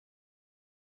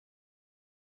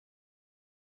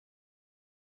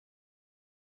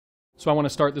So I want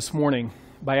to start this morning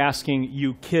by asking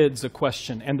you kids a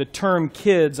question. And the term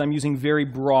kids I'm using very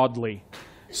broadly.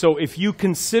 So if you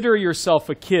consider yourself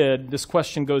a kid, this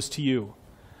question goes to you.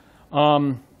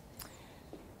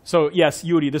 So yes,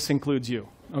 Yuri, this includes you,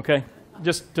 okay?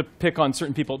 Just to pick on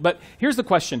certain people. But here's the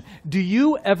question. Do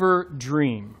you ever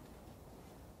dream?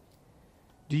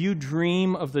 Do you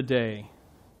dream of the day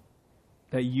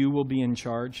that you will be in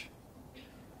charge?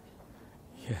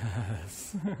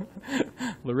 Yes.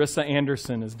 Larissa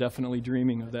Anderson is definitely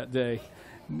dreaming of that day.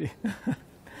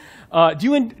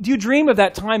 Do you dream of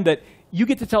that time that you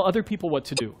get to tell other people what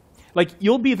to do? Like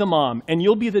you'll be the mom and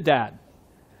you'll be the dad.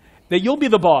 That you'll be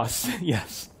the boss.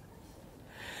 Yes.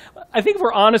 I think if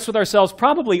we're honest with ourselves,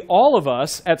 probably all of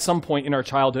us at some point in our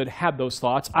childhood had those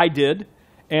thoughts. I did.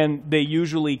 And they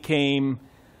usually came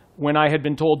when I had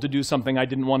been told to do something I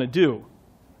didn't want to do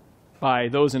by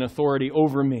those in authority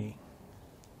over me.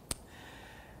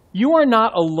 You are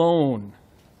not alone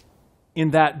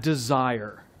in that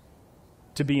desire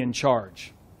to be in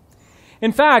charge.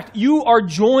 In fact, you are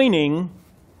joining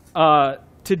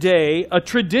today a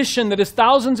tradition that is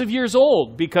thousands of years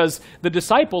old because the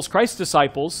disciples, Christ's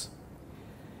disciples,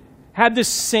 had this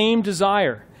same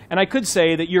desire. And I could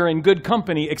say that you're in good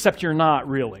company, except you're not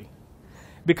really.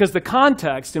 Because the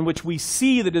context in which we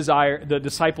see the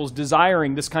disciples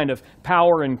desiring this kind of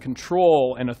power and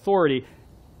control and authority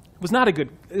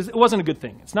it wasn't a good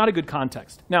thing. It's not a good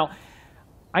context. Now,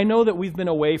 I know that we've been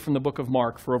away from the book of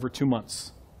Mark for over 2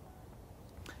 months.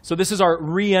 So this is our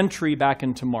re-entry back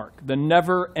into Mark, the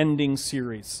never-ending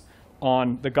series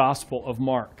on the Gospel of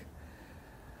Mark.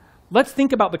 Let's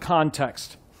think about the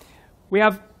context. We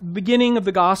have the beginning of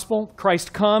the Gospel.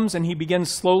 Christ comes and he begins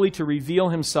slowly to reveal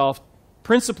himself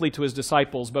principally to his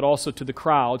disciples, but also to the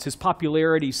crowds. His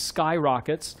popularity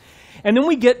skyrockets. And then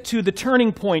we get to the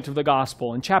turning point of the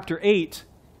gospel in chapter 8,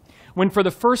 when for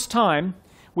the first time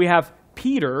we have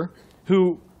Peter,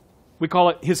 who we call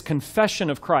it his confession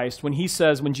of Christ, when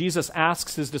Jesus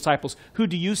asks his disciples, "Who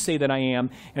do you say that I am?"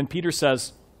 And Peter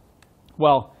says,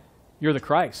 "Well, you're the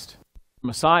Christ,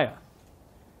 Messiah."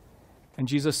 And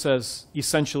Jesus says,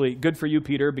 essentially, "Good for you,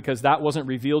 Peter, because that wasn't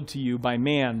revealed to you by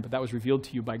man, but that was revealed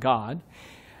to you by God."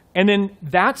 And then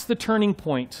that's the turning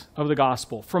point of the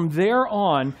gospel. From there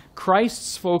on,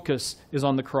 Christ's focus is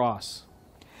on the cross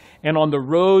and on the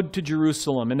road to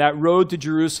Jerusalem. And that road to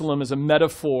Jerusalem is a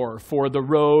metaphor for the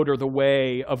road or the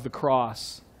way of the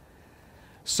cross.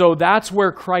 So that's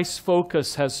where Christ's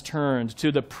focus has turned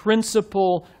to the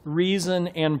principal reason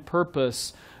and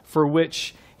purpose for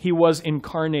which he was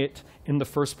incarnate in the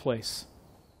first place.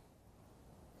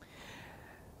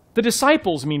 The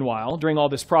disciples, meanwhile, during all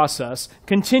this process,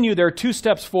 continue their 2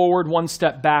 steps forward, 1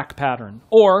 step back pattern.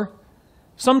 Or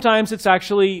sometimes it's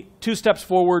actually 2 steps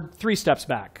forward, 3 steps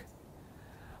back.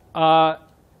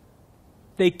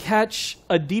 They catch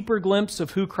a deeper glimpse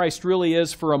of who Christ really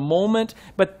is for a moment,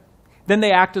 but then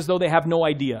they act as though they have no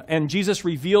idea. And Jesus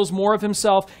reveals more of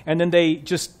himself, and then they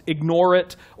just ignore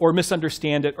it or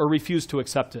misunderstand it or refuse to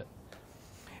accept it.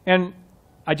 And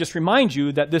I just remind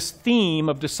you that this theme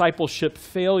of discipleship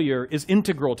failure is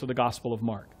integral to the Gospel of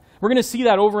Mark. We're going to see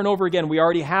that over and over again. We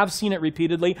already have seen it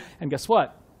repeatedly, and guess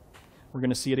what? We're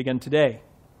going to see it again today.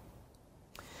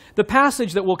 The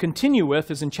passage that we'll continue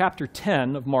with is in chapter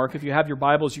 10 of Mark. If you have your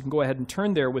Bibles, you can go ahead and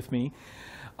turn there with me.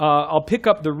 I'll pick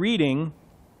up the reading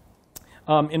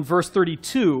in verse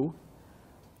 32,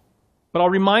 but I'll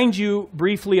remind you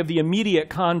briefly of the immediate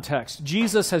context.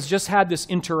 Jesus has just had this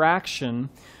interaction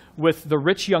with the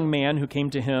rich young man who came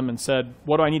to him and said,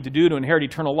 "What do I need to do to inherit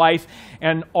eternal life?"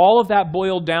 And all of that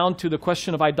boiled down to the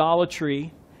question of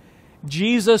idolatry.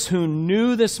 Jesus, who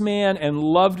knew this man and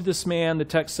loved this man, the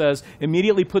text says,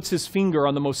 immediately puts his finger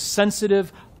on the most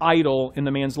sensitive idol in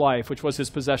the man's life, which was his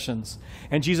possessions.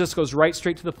 And Jesus goes right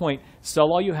straight to the point.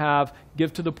 "Sell all you have,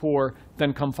 give to the poor,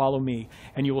 then come follow me,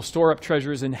 and you will store up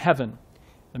treasures in heaven."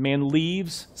 The man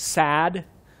leaves sad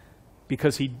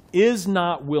because he is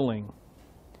not willing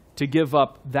to give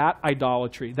up that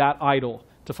idolatry, that idol,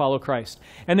 to follow Christ.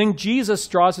 And then Jesus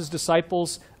draws his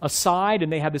disciples aside,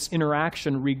 and they have this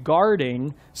interaction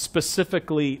regarding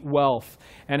specifically wealth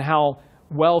and how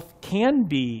wealth can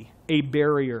be a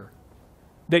barrier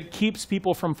that keeps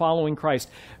people from following Christ.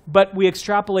 But we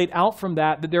extrapolate out from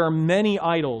that there are many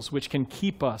idols which can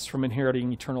keep us from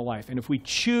inheriting eternal life. And if we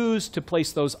choose to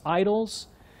place those idols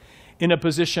in a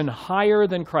position higher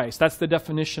than Christ, that's the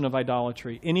definition of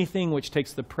idolatry, anything which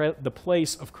takes the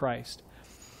place of Christ,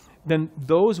 then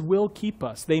those will keep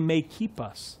us. They may keep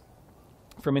us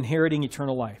from inheriting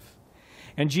eternal life.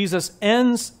 And Jesus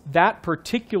ends that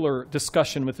particular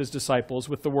discussion with his disciples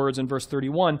with the words in verse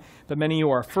 31, "But many who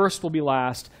are first will be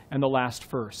last, and the last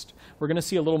first." We're going to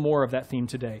see a little more of that theme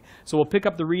today. So we'll pick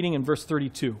up the reading in verse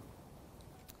 32.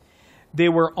 They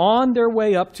were on their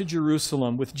way up to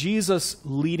Jerusalem with Jesus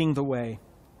leading the way.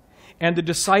 And the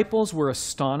disciples were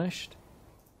astonished,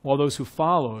 while those who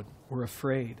followed were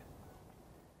afraid.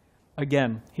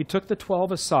 Again, he took the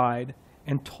 12 aside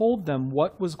and told them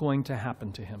what was going to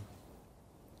happen to him.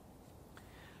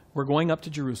 "We're going up to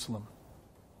Jerusalem,"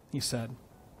 he said,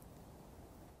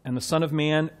 "and the Son of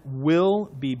Man will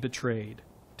be betrayed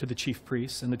to the chief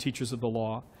priests and the teachers of the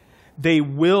law. They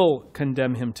will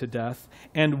condemn him to death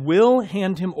and will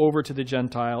hand him over to the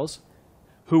Gentiles,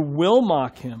 who will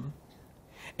mock him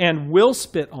and will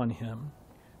spit on him,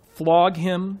 flog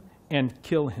him, and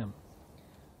kill him.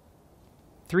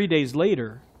 3 days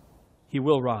later, he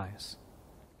will rise."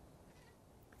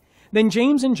 Then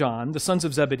James and John, the sons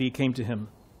of Zebedee, came to him.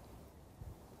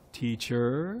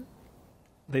 "Teacher,"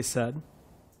 they said,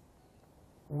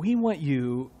 "we want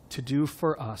you to do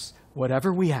for us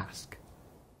whatever we ask."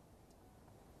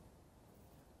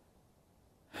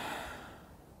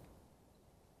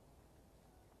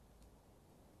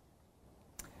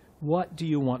 "What do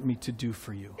you want me to do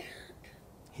for you?"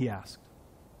 he asked.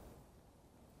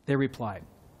 They replied,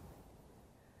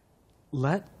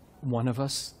 "Let one of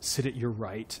us sit at your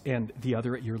right and the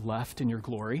other at your left in your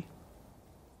glory."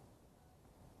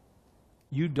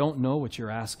 "You don't know what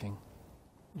you're asking,"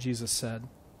 Jesus said.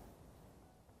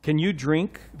 "Can you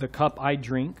drink the cup I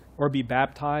drink or be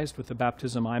baptized with the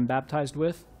baptism I'm baptized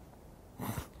with?"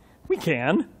 "We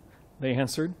can," they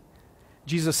answered.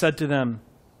 Jesus said to them,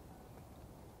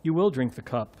 "You will drink the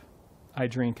cup I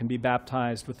drink and be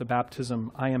baptized with the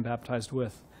baptism I am baptized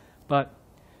with. But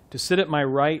to sit at my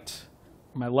right,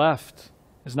 my left,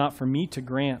 is not for me to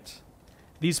grant.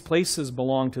 These places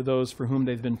belong to those for whom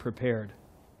they've been prepared."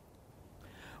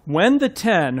 When the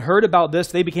 10 heard about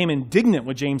this, they became indignant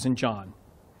with James and John.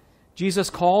 Jesus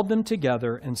called them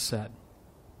together and said,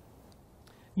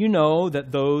 "You know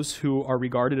that those who are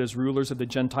regarded as rulers of the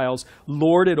Gentiles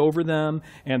lord it over them,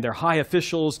 and their high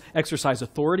officials exercise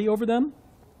authority over them?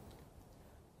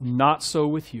 Not so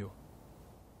with you.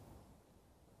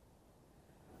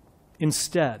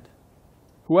 Instead,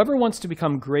 whoever wants to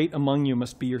become great among you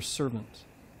must be your servant,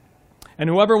 and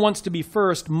whoever wants to be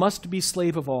first must be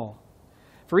slave of all.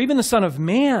 For even the Son of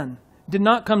Man did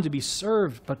not come to be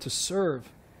served, but to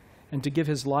serve, and to give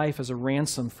his life as a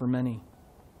ransom for many."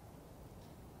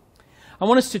 I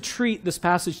want us to treat this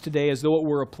passage today as though it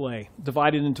were a play,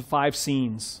 divided into 5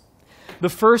 scenes. The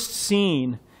first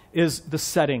scene is the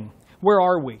setting. Where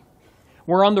are we?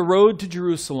 We're on the road to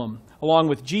Jerusalem, along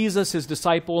with Jesus, his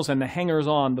disciples, and the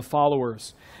hangers-on, the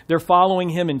followers. They're following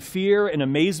him in fear and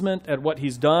amazement at what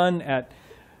he's done, at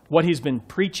what he's been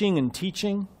preaching and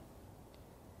teaching.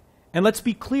 And let's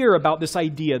be clear about this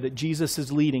idea that Jesus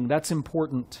is leading. That's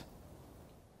important.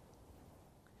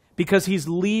 Because he's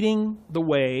leading the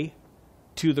way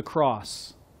to the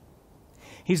cross.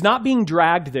 He's not being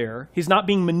dragged there. He's not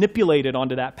being manipulated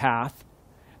onto that path.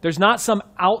 There's not some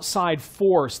outside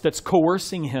force that's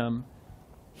coercing him.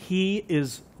 He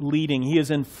is leading. He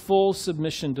is in full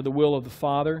submission to the will of the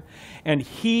Father, and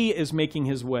he is making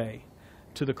his way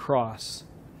to the cross.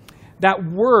 That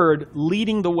word,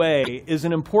 leading the way, is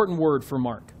an important word for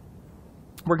Mark.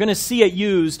 We're going to see it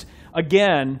used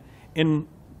again in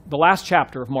the last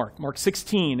chapter of Mark, Mark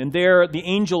 16. And there the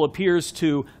angel appears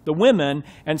to the women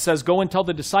and says, "Go and tell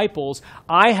the disciples,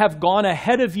 I have gone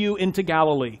ahead of you into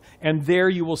Galilee, and there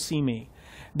you will see me."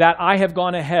 That "I have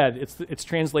gone ahead," it's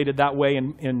translated that way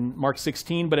in Mark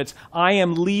 16, but it's "I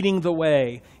am leading the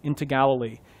way into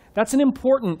Galilee." That's an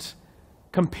important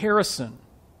comparison.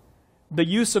 The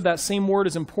use of that same word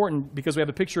is important because we have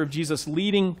a picture of Jesus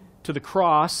leading to the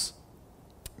cross,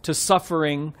 to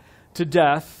suffering, to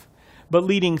death, but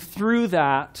leading through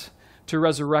that to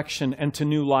resurrection and to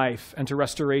new life and to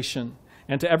restoration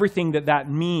and to everything that that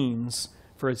means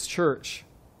for his church.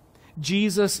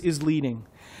 Jesus is leading.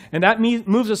 And that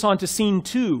moves us on to scene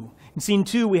 2. In scene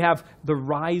 2, we have the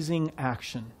rising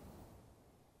action.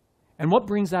 And what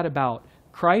brings that about?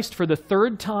 Christ, for the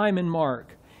 3rd time in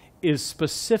Mark, is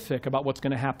specific about what's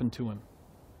going to happen to him.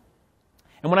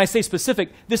 And when I say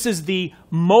specific, this is the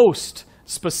most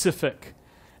specific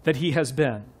that he has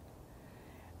been.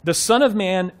 The Son of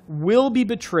Man will be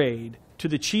betrayed to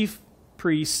the chief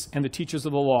priests and the teachers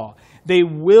of the law. They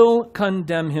will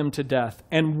condemn him to death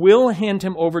and will hand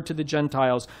him over to the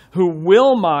Gentiles, who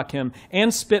will mock him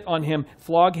and spit on him,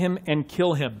 flog him, and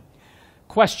kill him.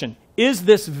 Question, is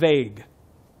this vague?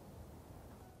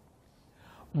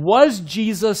 Was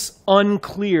Jesus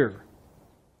unclear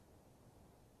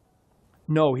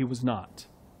No, he was not.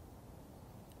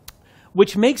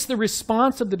 Which makes the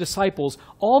response of the disciples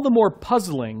all the more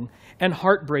puzzling and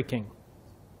heartbreaking.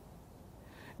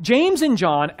 James and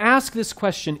John ask this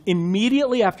question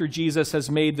immediately after Jesus has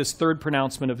made this third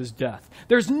pronouncement of his death.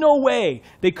 There's no way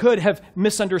they could have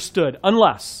misunderstood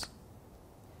unless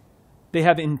they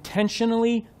have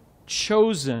intentionally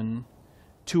chosen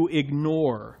to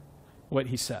ignore what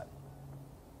he said.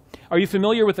 Are you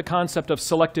familiar with the concept of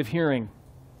selective hearing?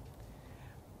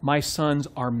 My sons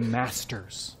are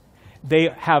masters. They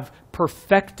have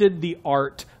perfected the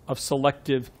art of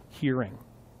selective hearing.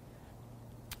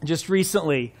 Just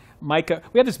recently, Micah,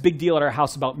 we had this big deal at our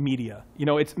house about media. You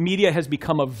know, media has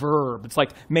become a verb. It's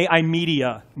like, may I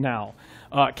media now?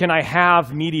 Can I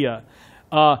have media?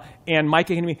 And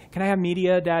Micah came to me, can I have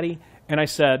media, Daddy? And I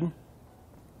said,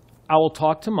 I will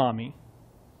talk to Mommy,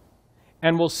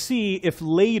 and we'll see if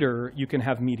later you can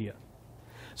have media.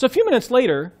 So a few minutes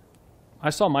later, I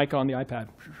saw Micah on the iPad.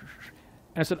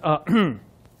 And I said,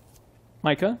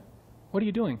 Micah, what are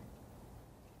you doing?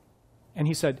 And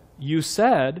he said, you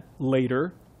said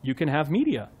later you can have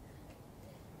media.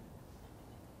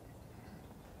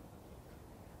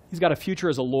 He's got a future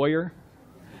as a lawyer.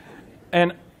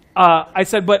 And I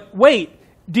said, but wait,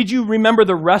 did you remember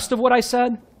the rest of what I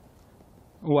said?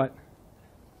 What?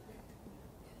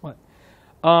 What?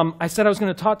 I said I was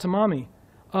going to talk to Mommy.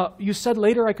 You said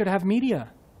later I could have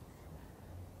media.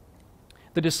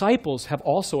 The disciples have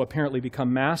also apparently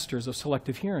become masters of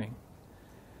selective hearing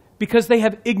because they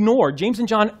have ignored, James and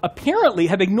John apparently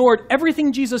have ignored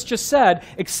everything Jesus just said,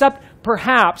 except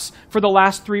perhaps for the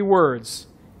last three words.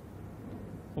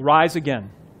 Rise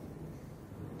again.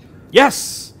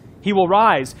 Yes, he will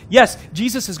rise. Yes,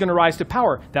 Jesus is going to rise to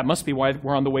power. That must be why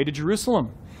we're on the way to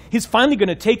Jerusalem. He's finally going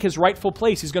to take his rightful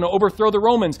place. He's going to overthrow the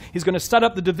Romans. He's going to set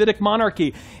up the Davidic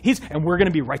monarchy. And we're going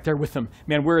to be right there with him.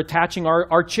 Man, we're attaching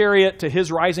our chariot to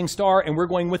his rising star, and we're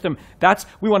going with him.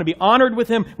 We want to be honored with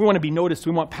him. We want to be noticed.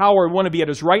 We want power. We want to be at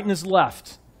his right and his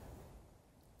left.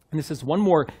 And this is one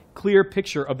more clear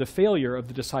picture of the failure of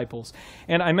the disciples.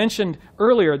 And I mentioned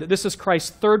earlier that this is Christ's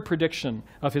third prediction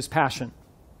of his passion.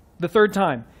 The third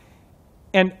time.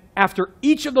 And after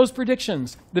each of those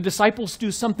predictions, the disciples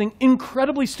do something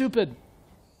incredibly stupid.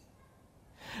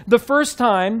 The first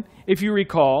time, if you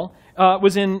recall,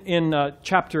 was in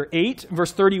chapter 8,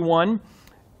 verse 31.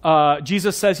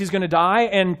 Jesus says he's going to die,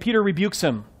 and Peter rebukes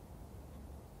him.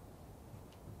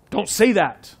 Don't say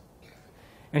that.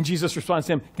 And Jesus responds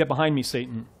to him, get behind me,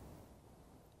 Satan.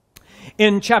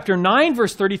 In chapter 9,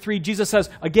 verse 33, Jesus says,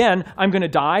 again, I'm going to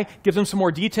die. Gives them some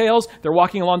more details. They're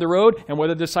walking along the road, and what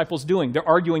are the disciples doing? They're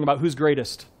arguing about who's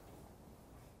greatest.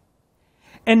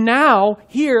 And now,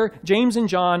 here, James and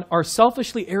John are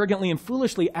selfishly, arrogantly, and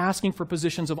foolishly asking for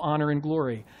positions of honor and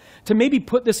glory. To maybe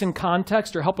put this in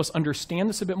context or help us understand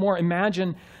this a bit more,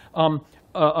 imagine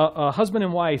a husband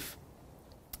and wife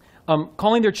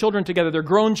calling their children together, their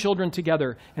grown children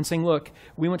together, and saying, look,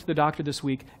 we went to the doctor this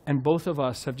week, and both of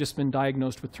us have just been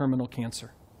diagnosed with terminal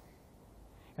cancer.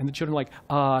 And the children are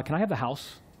like, can I have the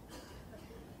house?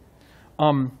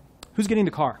 Who's getting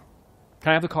the car? Can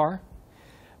I have the car?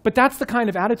 But that's the kind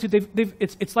of attitude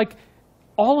it's like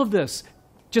all of this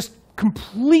just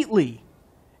completely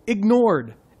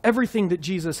ignored everything that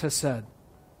Jesus has said.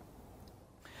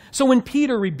 So when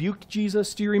Peter rebuked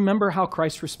Jesus, do you remember how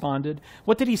Christ responded?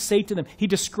 What did he say to them? He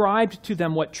described to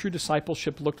them what true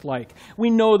discipleship looked like. We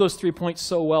know those 3 points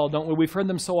so well, don't we? We've heard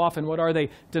them so often. What are they?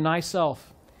 Deny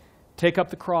self, take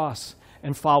up the cross,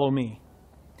 and follow me.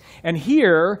 And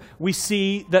here we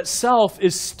see that self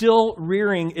is still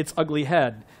rearing its ugly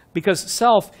head because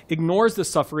self ignores the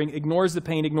suffering, ignores the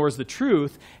pain, ignores the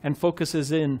truth, and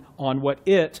focuses in on what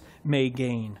it may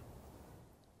gain.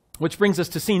 Which brings us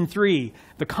to scene 3,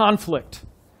 the conflict.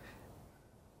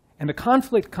 And the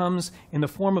conflict comes in the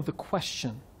form of the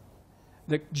question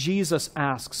that Jesus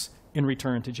asks in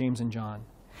return to James and John.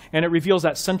 And it reveals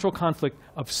that central conflict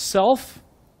of self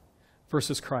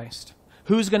versus Christ.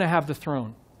 Who's going to have the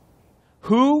throne?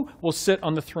 Who will sit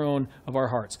on the throne of our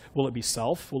hearts? Will it be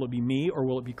self? Will it be me? Or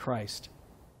will it be Christ?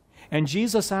 And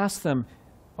Jesus asks them,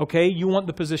 okay, you want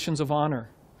the positions of honor.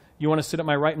 You want to sit at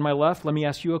my right and my left? Let me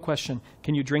ask you a question.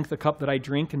 Can you drink the cup that I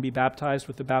drink and be baptized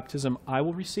with the baptism I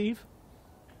will receive?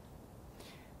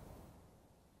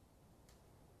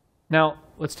 Now,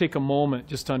 let's take a moment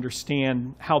just to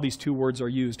understand how these two words are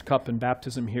used, cup and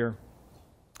baptism here.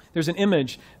 There's an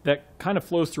image that kind of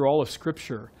flows through all of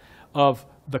Scripture of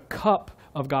the cup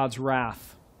of God's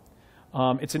wrath.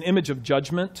 It's an image of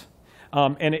judgment.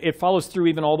 And it follows through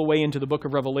even all the way into the book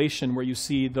of Revelation where you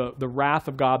see the wrath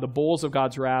of God, the bowls of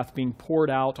God's wrath being poured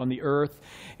out on the earth.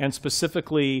 And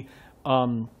specifically,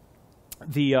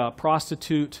 the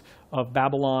prostitute of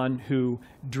Babylon who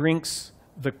drinks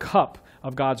the cup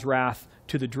of God's wrath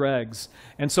to the dregs.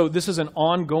 And so this is an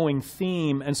ongoing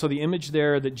theme. And so the image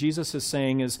there that Jesus is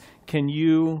saying is, can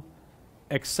you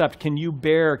accept, can you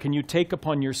bear, can you take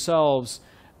upon yourselves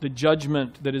the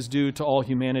judgment that is due to all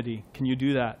humanity? Can you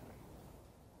do that?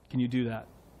 Can you do that?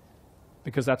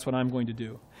 Because that's what I'm going to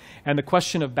do. And the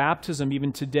question of baptism,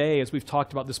 even today, as we've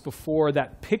talked about this before,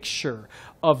 that picture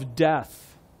of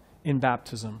death in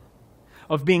baptism,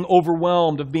 of being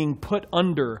overwhelmed, of being put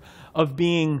under, of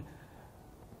being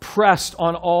pressed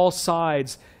on all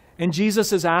sides. And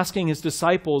Jesus is asking his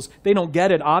disciples, they don't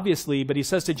get it, obviously, but he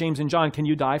says to James and John, can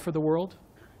you die for the world?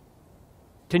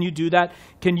 Can you do that?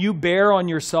 Can you bear on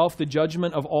yourself the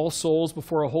judgment of all souls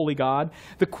before a holy God?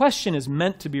 The question is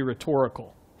meant to be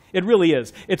rhetorical. It really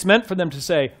is. It's meant for them to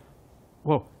say,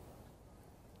 whoa,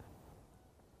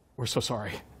 we're so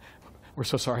sorry. We're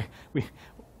so sorry.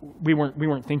 We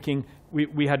weren't thinking.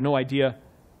 We had no idea.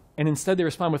 And instead they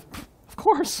respond with, of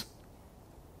course.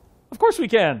 Of course we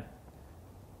can.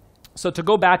 So to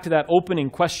go back to that opening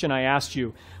question I asked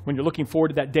you when you're looking forward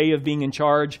to that day of being in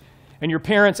charge, and your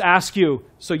parents ask you,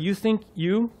 so you think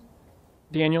you,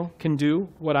 Daniel, can do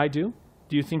what I do?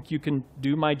 Do you think you can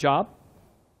do my job?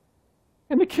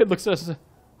 And the kid looks at us and says,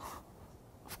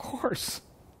 of course.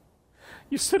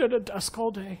 You sit at a desk all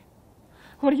day.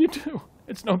 What do you do?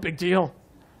 It's no big deal.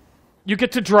 You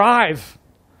get to drive.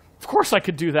 Of course I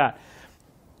could do that.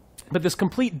 But this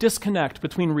complete disconnect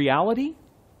between reality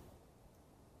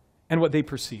and what they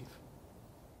perceive.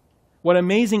 What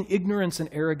amazing ignorance and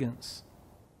arrogance.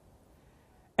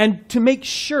 And to make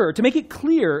it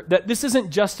clear that this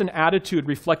isn't just an attitude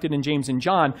reflected in James and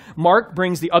John, Mark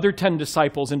brings the other 10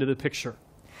 disciples into the picture.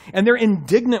 And they're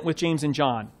indignant with James and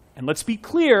John. And let's be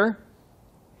clear,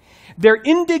 their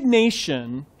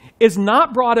indignation is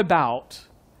not brought about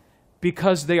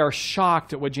because they are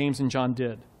shocked at what James and John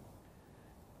did.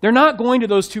 They're not going to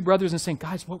those two brothers and saying,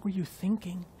 guys, what were you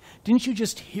thinking? Didn't you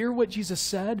just hear what Jesus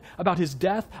said about his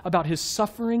death, about his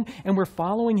suffering, and we're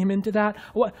following him into that?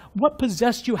 What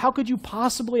possessed you? How could you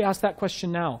possibly ask that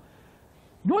question now?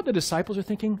 You know what the disciples are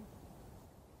thinking?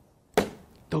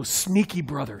 Those sneaky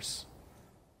brothers.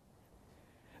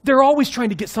 They're always trying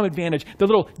to get some advantage. The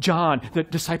little John, the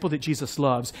disciple that Jesus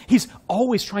loves, he's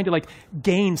always trying to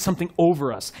gain something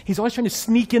over us. He's always trying to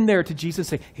sneak in there to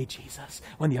Jesus and say, hey, Jesus,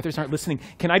 when the others aren't listening,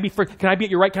 can I be first? Can I be at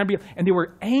your right? Can I be? And they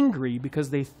were angry because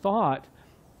they thought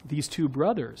these two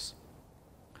brothers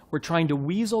were trying to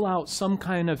weasel out some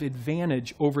kind of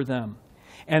advantage over them.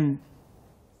 And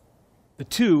the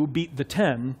 2 beat the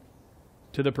 10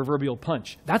 to the proverbial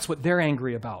punch. That's what they're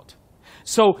angry about.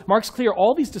 So Mark's clear,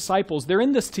 all these disciples, they're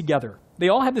in this together. They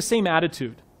all have the same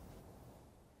attitude.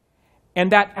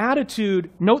 And that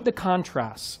attitude, note the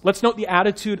contrasts. Let's note the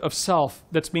attitude of self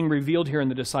that's being revealed here in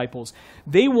the disciples.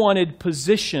 They wanted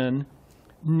position,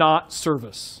 not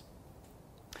service.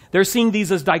 They're seeing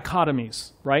these as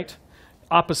dichotomies, right?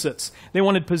 Opposites. They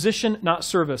wanted position, not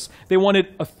service. They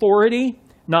wanted authority,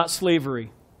 not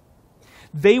slavery.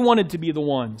 They wanted to be the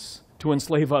ones to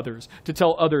enslave others, to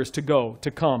tell others to go,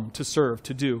 to come, to serve,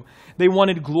 to do. They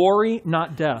wanted glory,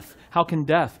 not death. How can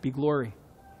death be glory?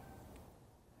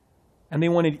 And they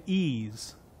wanted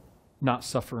ease, not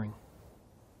suffering.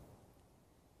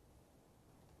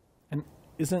 And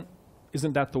isn't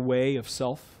that the way of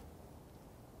self?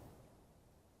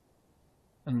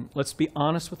 And let's be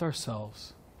honest with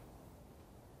ourselves.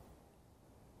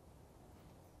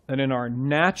 That in our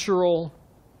natural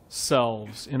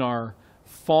selves, in our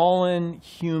fallen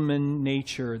human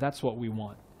nature, that's what we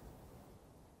want.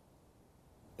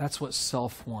 That's what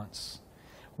self wants.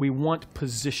 We want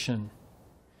position,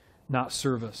 not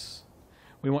service.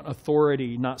 We want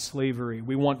authority, not slavery.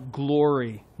 We want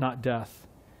glory, not death.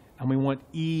 And we want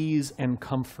ease and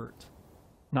comfort,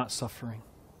 not suffering.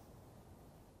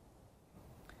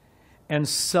 And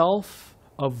self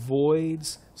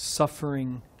avoids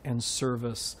suffering and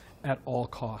service at all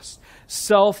costs.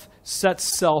 Self sets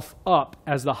self up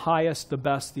as the highest, the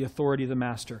best, the authority, the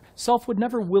master. Self would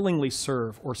never willingly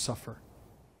serve or suffer.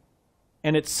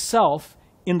 And it's self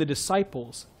in the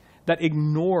disciples that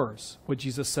ignores what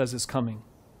Jesus says is coming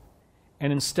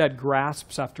and instead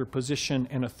grasps after position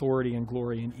and authority and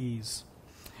glory and ease.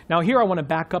 Now here I want to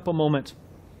back up a moment,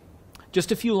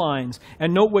 just a few lines,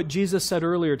 and note what Jesus said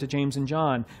earlier to James and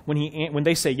John when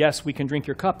they say, yes, we can drink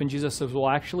your cup. And Jesus says, well,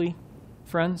 actually,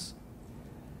 friends,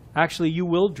 you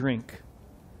will drink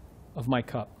of my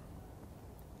cup.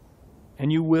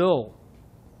 And you will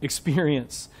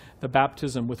experience the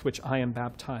baptism with which I am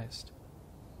baptized.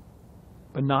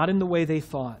 But not in the way they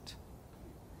thought.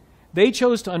 They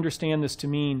chose to understand this to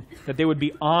mean that they would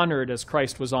be honored as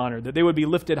Christ was honored, that they would be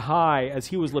lifted high as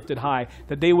he was lifted high,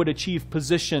 that they would achieve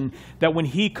position, that when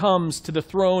he comes to the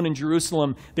throne in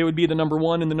Jerusalem, they would be the number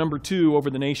one and the number two over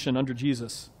the nation under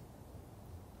Jesus.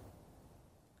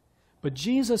 But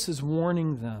Jesus is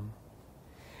warning them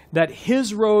that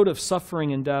his road of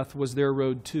suffering and death was their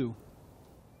road too.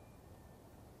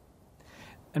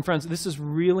 And friends, this is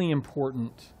really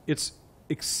important. It's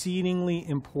exceedingly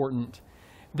important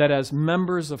that as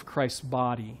members of Christ's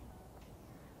body,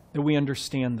 that we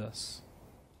understand this.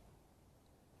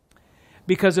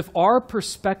 Because if our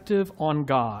perspective on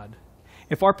God,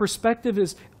 if our perspective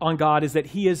is on God is that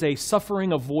he is a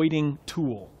suffering-avoiding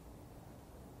tool,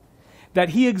 that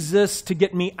he exists to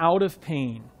get me out of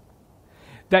pain,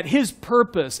 that his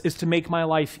purpose is to make my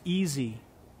life easy,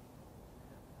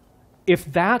 if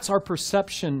that's our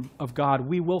perception of God,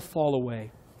 we will fall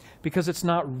away because it's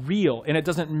not real and it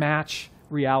doesn't match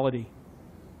reality.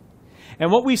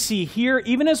 And what we see here,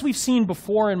 even as we've seen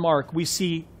before in Mark, we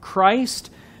see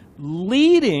Christ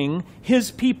leading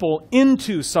his people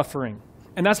into suffering.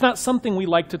 And that's not something we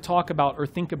like to talk about or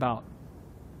think about.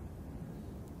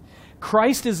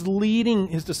 Christ is leading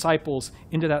his disciples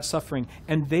into that suffering,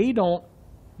 and they don't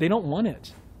want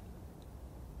it.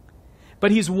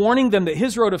 But he's warning them that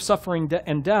his road of suffering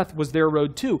and death was their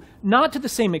road too. Not to the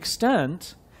same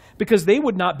extent, because they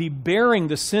would not be bearing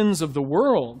the sins of the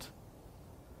world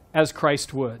as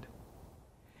Christ would.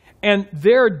 And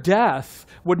their death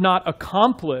would not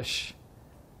accomplish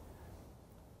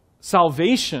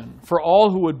salvation for all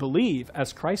who would believe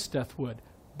as Christ's death would.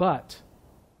 But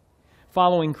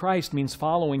following Christ means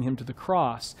following him to the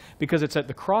cross, because it's at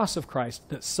the cross of Christ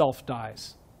that self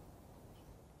dies.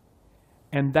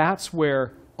 And that's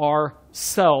where our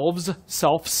selves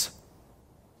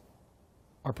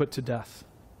are put to death.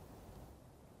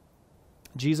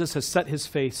 Jesus has set his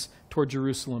face toward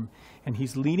Jerusalem, and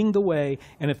he's leading the way,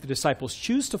 and if the disciples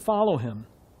choose to follow him,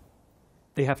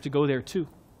 they have to go there too.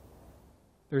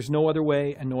 There's no other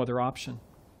way and no other option.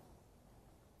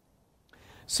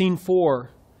 Scene 4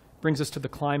 brings us to the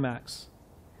climax,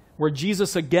 where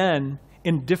Jesus again,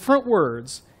 in different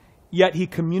words, yet he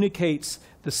communicates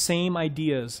the same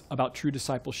ideas about true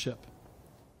discipleship.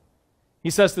 He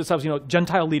says to the disciples,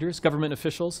 Gentile leaders, government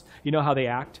officials, you know how they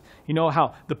act. You know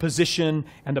how the position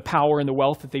and the power and the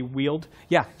wealth that they wield.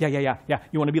 Yeah.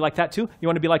 You want to be like that too? You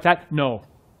want to be like that? No.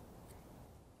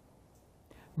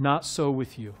 Not so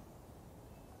with you.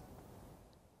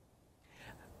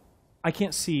 I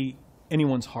can't see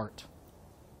anyone's heart.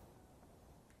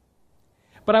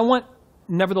 But I want,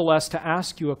 nevertheless, to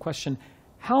ask you a question.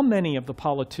 How many of the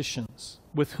politicians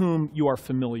with whom you are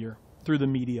familiar through the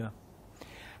media,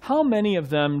 how many of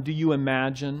them do you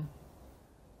imagine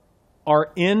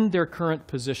are in their current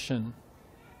position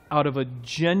out of a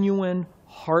genuine,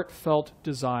 heartfelt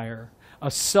desire, a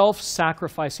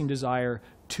self-sacrificing desire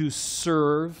to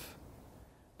serve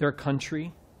their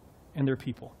country and their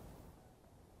people?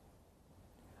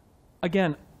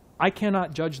 Again, I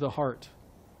cannot judge the heart.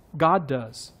 God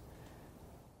does.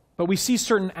 But we see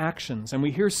certain actions and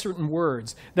we hear certain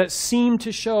words that seem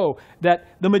to show that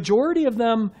the majority of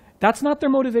them, that's not their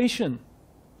motivation.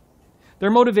 Their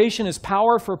motivation is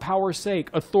power for power's sake,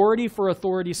 authority for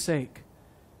authority's sake.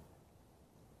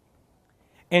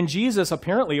 And Jesus,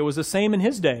 apparently, it was the same in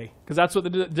his day, because that's what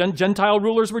the Gentile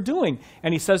rulers were doing.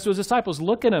 And he says to his disciples,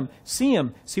 look at them, see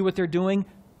what they're doing,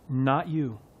 not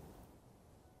you.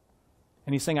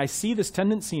 And he's saying, I see this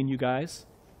tendency in you guys.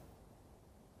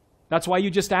 That's why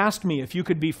you just asked me if you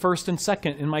could be first and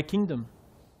second in my kingdom.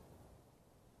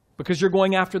 Because you're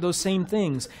going after those same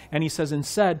things. And he says,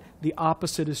 instead, the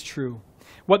opposite is true.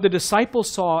 What the disciples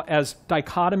saw as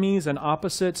dichotomies and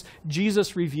opposites,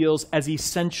 Jesus reveals as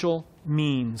essential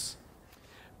means.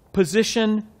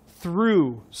 Position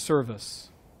through service.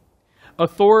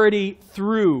 Authority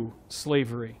through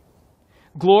slavery.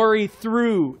 Glory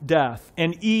through death.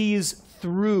 And ease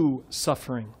through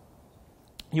suffering.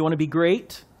 You want to be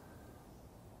great?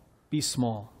 Be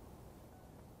small.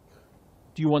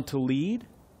 Do you want to lead?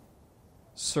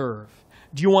 Serve.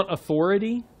 Do you want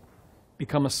authority?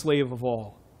 Become a slave of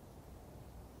all.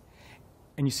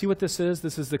 And you see what this is?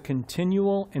 This is the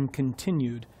continual and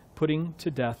continued putting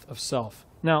to death of self.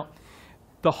 Now,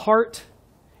 the heart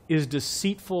is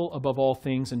deceitful above all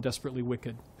things and desperately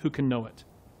wicked. Who can know it?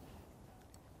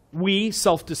 We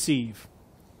self-deceive.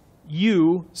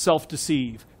 You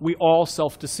self-deceive. We all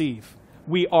self-deceive.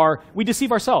 We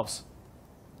deceive ourselves.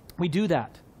 We do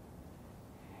that.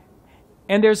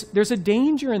 And there's a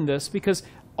danger in this because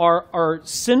our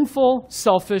sinful,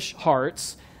 selfish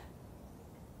hearts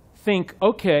think,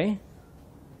 okay,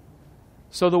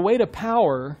 so the way to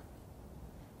power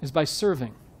is by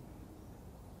serving.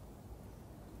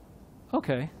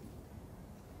 Okay.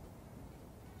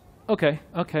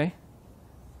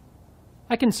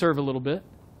 I can serve a little bit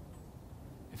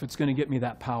if it's going to get me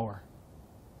that power.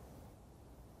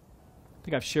 I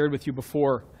think I've shared with you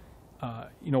before,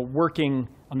 working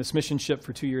on this mission ship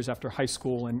for 2 years after high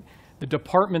school, and the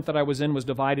department that I was in was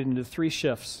divided into 3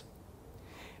 shifts.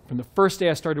 From the first day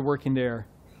I started working there,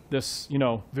 this,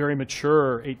 very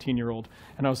mature 18-year-old,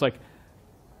 and I was like,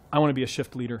 I want to be a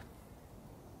shift leader.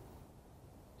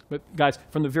 But guys,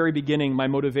 from the very beginning, my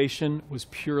motivation was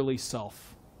purely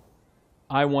self.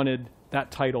 I wanted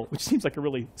that title, which seems like a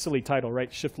really silly title,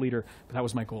 right? Shift leader, but that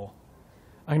was my goal.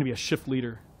 I'm going to be a shift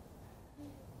leader.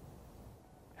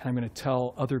 And I'm going to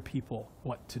tell other people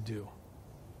what to do.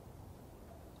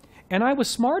 And I was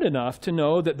smart enough to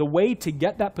know that the way to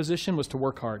get that position was to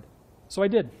work hard. So I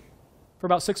did. For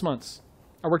about 6 months.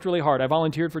 I worked really hard. I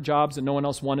volunteered for jobs that no one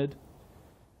else wanted.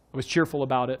 I was cheerful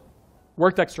about it.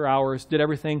 Worked extra hours, did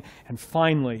everything, and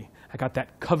finally I got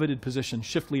that coveted position,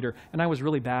 shift leader, and I was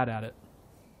really bad at it.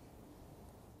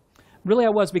 Really I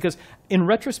was, because in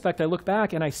retrospect I look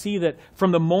back and I see that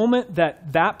from the moment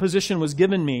that that position was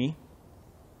given me,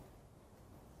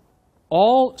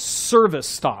 all service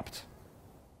stopped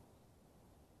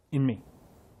in me.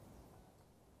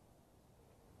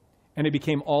 And it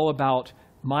became all about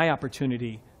my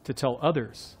opportunity to tell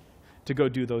others to go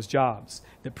do those jobs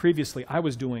that previously I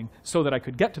was doing so that I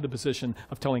could get to the position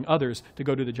of telling others to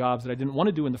go do the jobs that I didn't want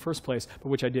to do in the first place, but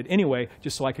which I did anyway,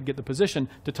 just so I could get the position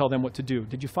to tell them what to do.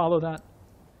 Did you follow that?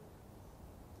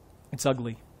 It's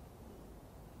ugly.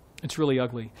 It's really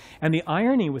ugly. And the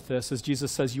irony with this is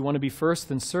Jesus says you want to be first,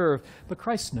 then serve, but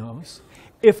Christ knows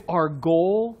if our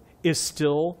goal is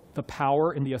still the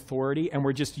power and the authority, and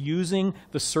we're just using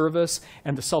the service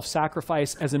and the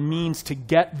self-sacrifice as a means to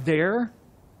get there,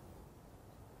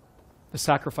 the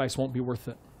sacrifice won't be worth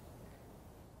it.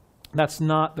 That's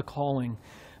not the calling.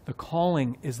 The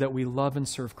calling is that we love and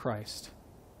serve Christ.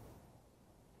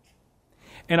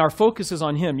 And our focus is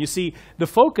on Him. You see, the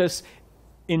focus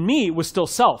in me was still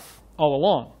self all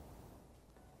along.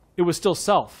 It was still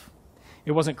self.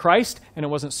 It wasn't Christ and it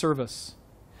wasn't service.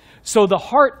 So the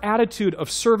heart attitude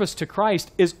of service to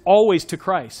Christ is always to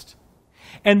Christ.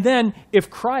 And then if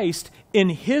Christ, in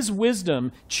His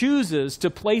wisdom, chooses to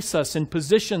place us in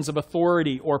positions of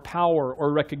authority or power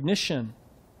or recognition,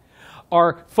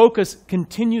 our focus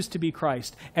continues to be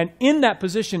Christ. And in that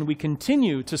position, we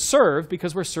continue to serve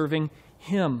because we're serving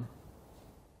Him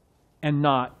and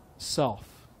not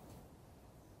self.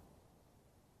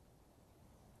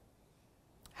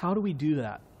 How do we do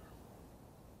that?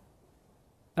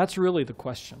 That's really the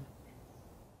question.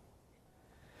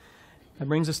 That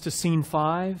brings us to scene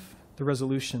 5, the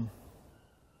resolution.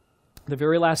 The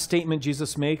very last statement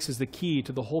Jesus makes is the key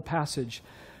to the whole passage.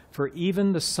 For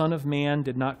even the Son of Man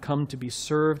did not come to be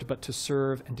served, but to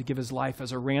serve and to give His life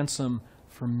as a ransom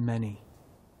for many.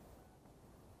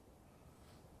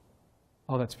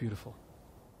 Oh, that's beautiful.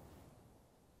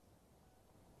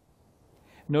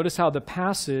 Notice how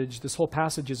this whole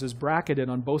passage is bracketed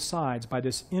on both sides by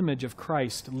this image of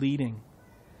Christ leading.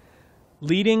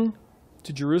 Leading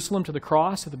to Jerusalem, to the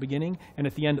cross at the beginning, and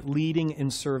at the end, leading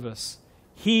in service.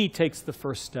 He takes the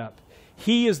first step.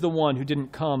 He is the one who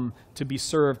didn't come to be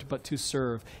served, but to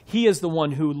serve. He is the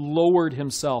one who lowered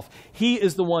Himself. He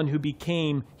is the one who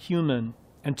became human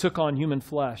and took on human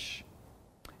flesh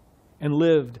and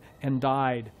lived and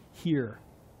died here.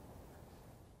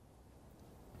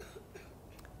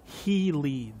 He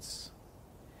leads.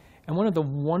 And one of the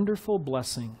wonderful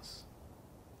blessings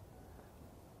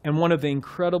and one of the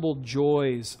incredible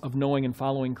joys of knowing and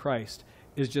following Christ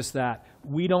is just that.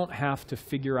 We don't have to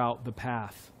figure out the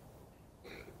path.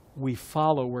 We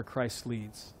follow where Christ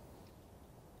leads.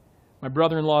 My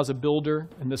brother-in-law is a builder,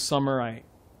 and this summer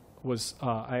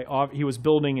he was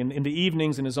building in the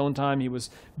evenings in his own time. He was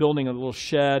building a little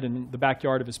shed in the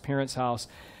backyard of his parents' house.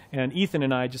 And Ethan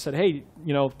and I just said, hey,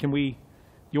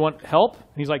 you want help?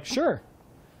 And he's like, sure.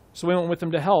 So we went with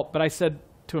him to help. But I said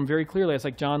to him very clearly, I was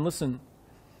like, John, listen,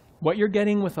 what you're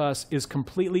getting with us is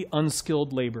completely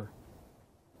unskilled labor.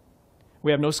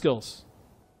 We have no skills.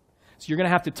 So you're going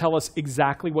to have to tell us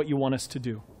exactly what you want us to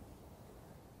do.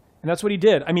 And that's what he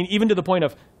did. I mean, even to the point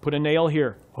of, put a nail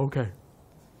here. Okay.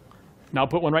 Now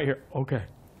put one right here. Okay.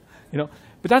 But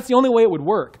that's the only way it would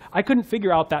work. I couldn't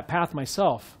figure out that path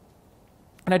myself.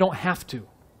 And I don't have to.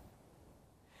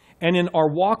 And in our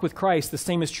walk with Christ, the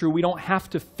same is true. We don't have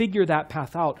to figure that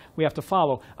path out. We have to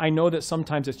follow. I know that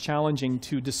sometimes it's challenging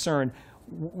to discern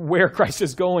where Christ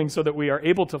is going so that we are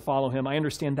able to follow Him. I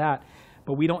understand that.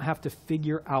 But we don't have to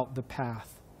figure out the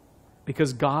path.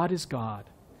 Because God is God.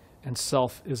 and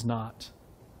self is not.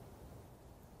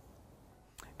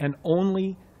 And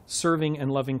only serving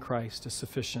and loving Christ is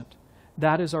sufficient.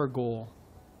 That is our goal.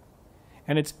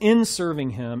 And it's in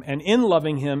serving him and in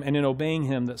loving him and in obeying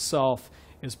him that self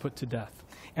is put to death.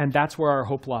 And that's where our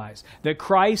hope lies. That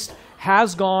Christ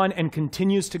has gone and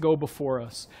continues to go before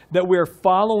us. That we're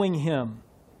following him.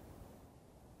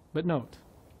 But note,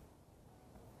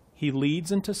 he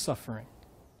leads into suffering.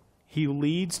 He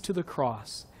leads to the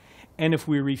cross. And if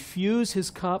we refuse his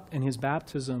cup and his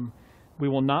baptism, we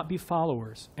will not be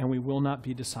followers and we will not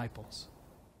be disciples.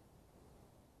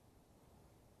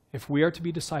 If we are to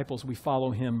be disciples, we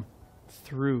follow him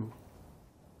through.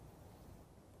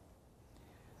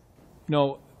 You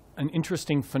know, an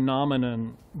interesting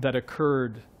phenomenon that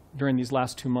occurred during these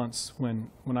last 2 months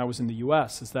when I was in the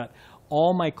U.S. is that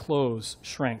all my clothes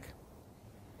shrank.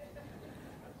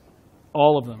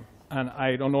 All of them. And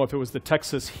I don't know if it was the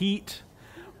Texas heat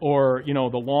or, the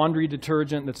laundry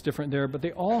detergent that's different there, but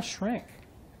they all shrank.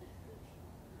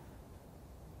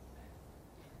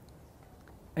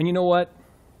 And you know what?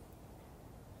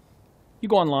 You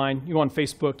go online, you go on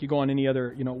Facebook, you go on any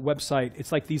other, website.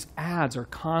 It's like these ads are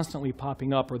constantly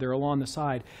popping up or they're along the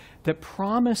side that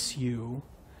promise you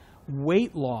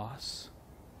weight loss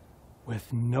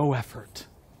with no effort.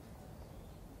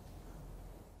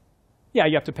 Yeah,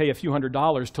 you have to pay a few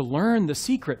 $100s to learn the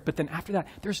secret, but then after that,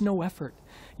 there's no effort.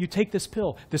 You take this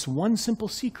pill, this one simple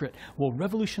secret will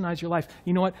revolutionize your life.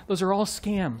 You know what? Those are all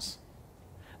scams.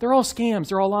 They're all scams.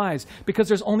 They're all lies because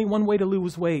there's only one way to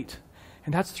lose weight,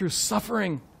 and that's through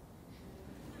suffering.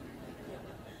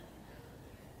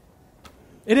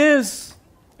 It is.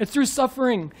 It's through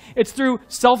suffering. It's through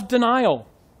self-denial,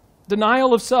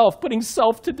 denial of self, putting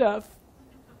self to death.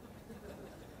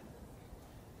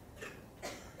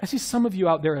 I see some of you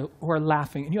out there who are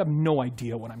laughing, and you have no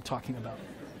idea what I'm talking about.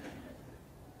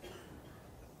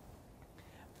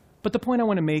 But the point I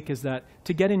want to make is that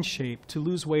to get in shape, to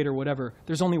lose weight or whatever,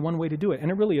 there's only one way to do it, and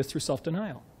it really is through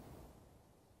self-denial.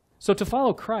 So to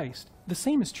follow Christ, the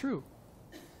same is true.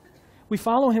 We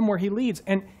follow him where he leads,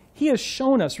 and he has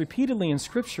shown us repeatedly in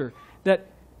Scripture that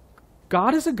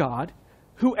God is a God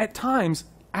who at times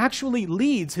actually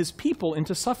leads his people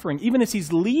into suffering, even as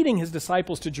he's leading his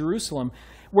disciples to Jerusalem,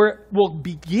 where it will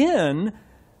begin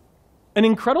an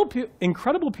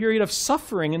incredible period of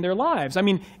suffering in their lives. I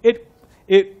mean, it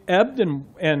ebbed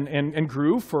and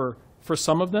grew for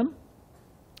some of them,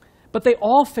 but they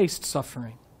all faced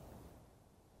suffering.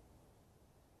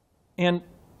 And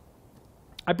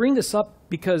I bring this up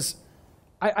because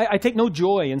I take no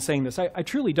joy in saying this. I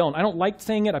truly don't. I don't like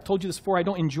saying it. I've told you this before. I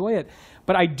don't enjoy it.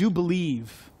 But I do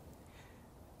believe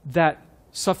that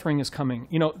suffering is coming.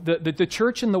 The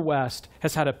church in the West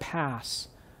has had a pass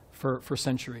for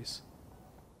centuries.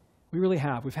 We really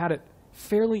have. We've had it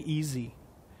fairly easy.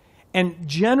 And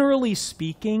generally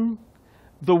speaking,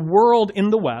 the world in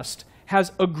the West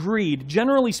has agreed,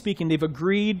 generally speaking, they've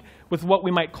agreed with what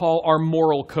we might call our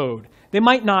moral code. They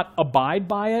might not abide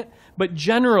by it, but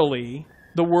generally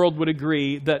the world would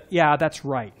agree that, yeah, that's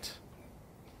right.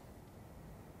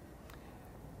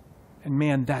 And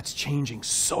man, that's changing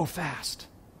so fast.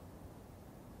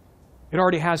 It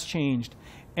already has changed.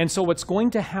 And so what's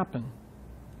going to happen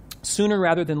sooner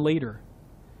rather than later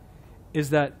is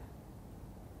that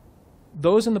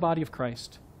those in the body of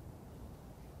Christ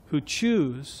who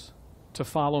choose to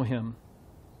follow him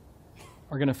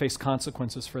are going to face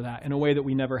consequences for that in a way that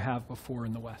we never have before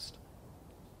in the West.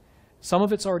 Some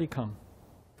of it's already come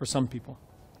for some people.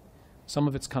 Some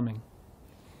of it's coming.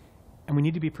 And we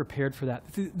need to be prepared for that.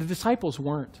 The disciples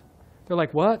weren't. They're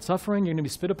like, what? Suffering? You're going to be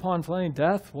spit upon, flaying,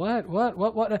 death? What?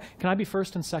 Can I be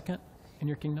first and second in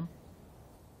your kingdom?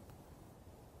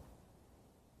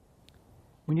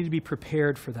 We need to be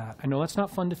prepared for that. I know that's not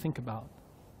fun to think about.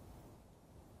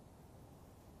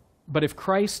 But if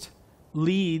Christ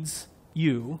leads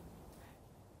you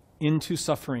into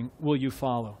suffering, will you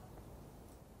follow?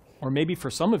 Or maybe for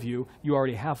some of you, you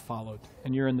already have followed,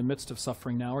 and you're in the midst of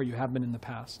suffering now, or you have been in the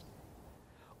past.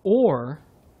 Or,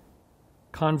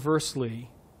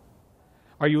 conversely,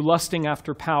 are you lusting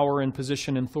after power and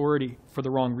position and authority for the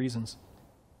wrong reasons?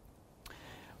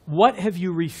 What have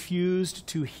you refused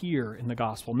to hear in the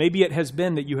gospel? Maybe it has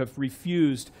been that you have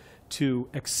refused to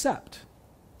accept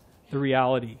the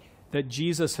reality that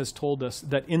Jesus has told us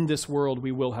that in this world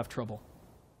we will have trouble.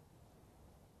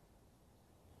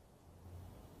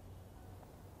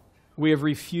 We have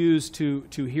refused to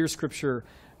hear Scripture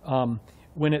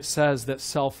when it says that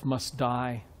self must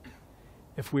die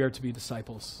if we are to be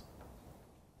disciples.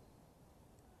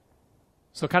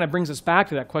 So it kind of brings us back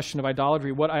to that question of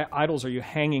idolatry. What idols are you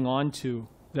hanging on to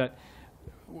that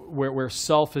where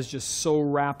self is just so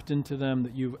wrapped into them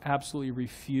that you absolutely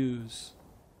refuse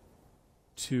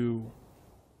to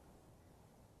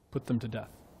put them to death.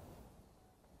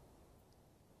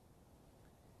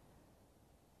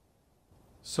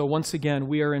 So once again,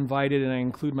 we are invited, and I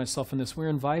include myself in this, we're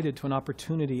invited to an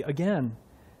opportunity, again,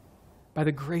 by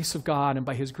the grace of God and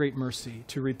by his great mercy,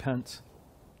 to repent,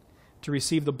 to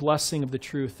receive the blessing of the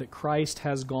truth that Christ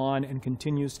has gone and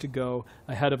continues to go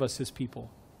ahead of us, his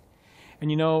people.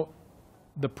 And you know,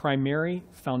 the primary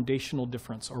foundational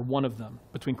difference, or one of them,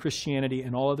 between Christianity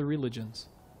and all other religions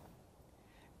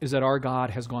is that our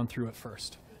God has gone through it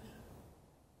first.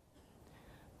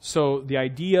 So the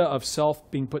idea of self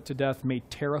being put to death may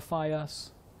terrify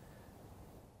us,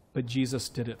 but Jesus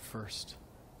did it first.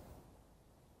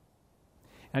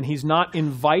 And he's not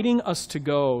inviting us to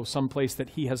go someplace that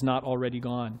he has not already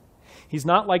gone. He's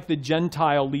not like the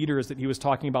Gentile leaders that he was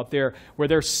talking about there, where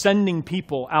they're sending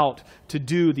people out to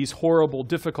do these horrible,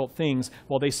 difficult things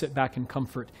while they sit back in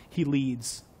comfort. He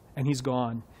leads, and he's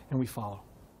gone, and we follow.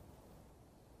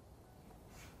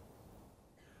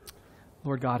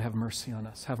 Lord God, have mercy on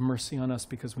us. Have mercy on us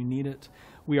because we need it.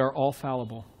 We are all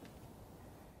fallible.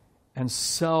 And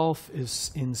self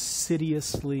is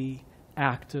insidiously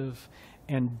active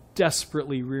and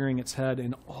desperately rearing its head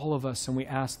in all of us. And we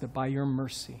ask that by your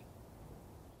mercy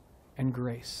and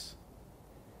grace,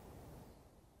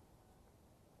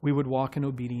 we would walk in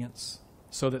obedience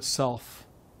so that self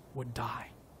would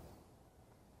die.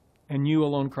 And you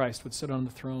alone, Christ, would sit on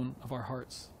the throne of our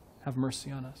hearts. Have mercy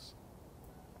on us.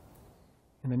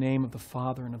 In the name of the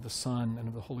Father, and of the Son, and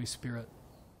of the Holy Spirit.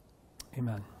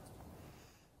 Amen.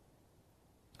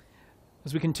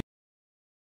 As we continue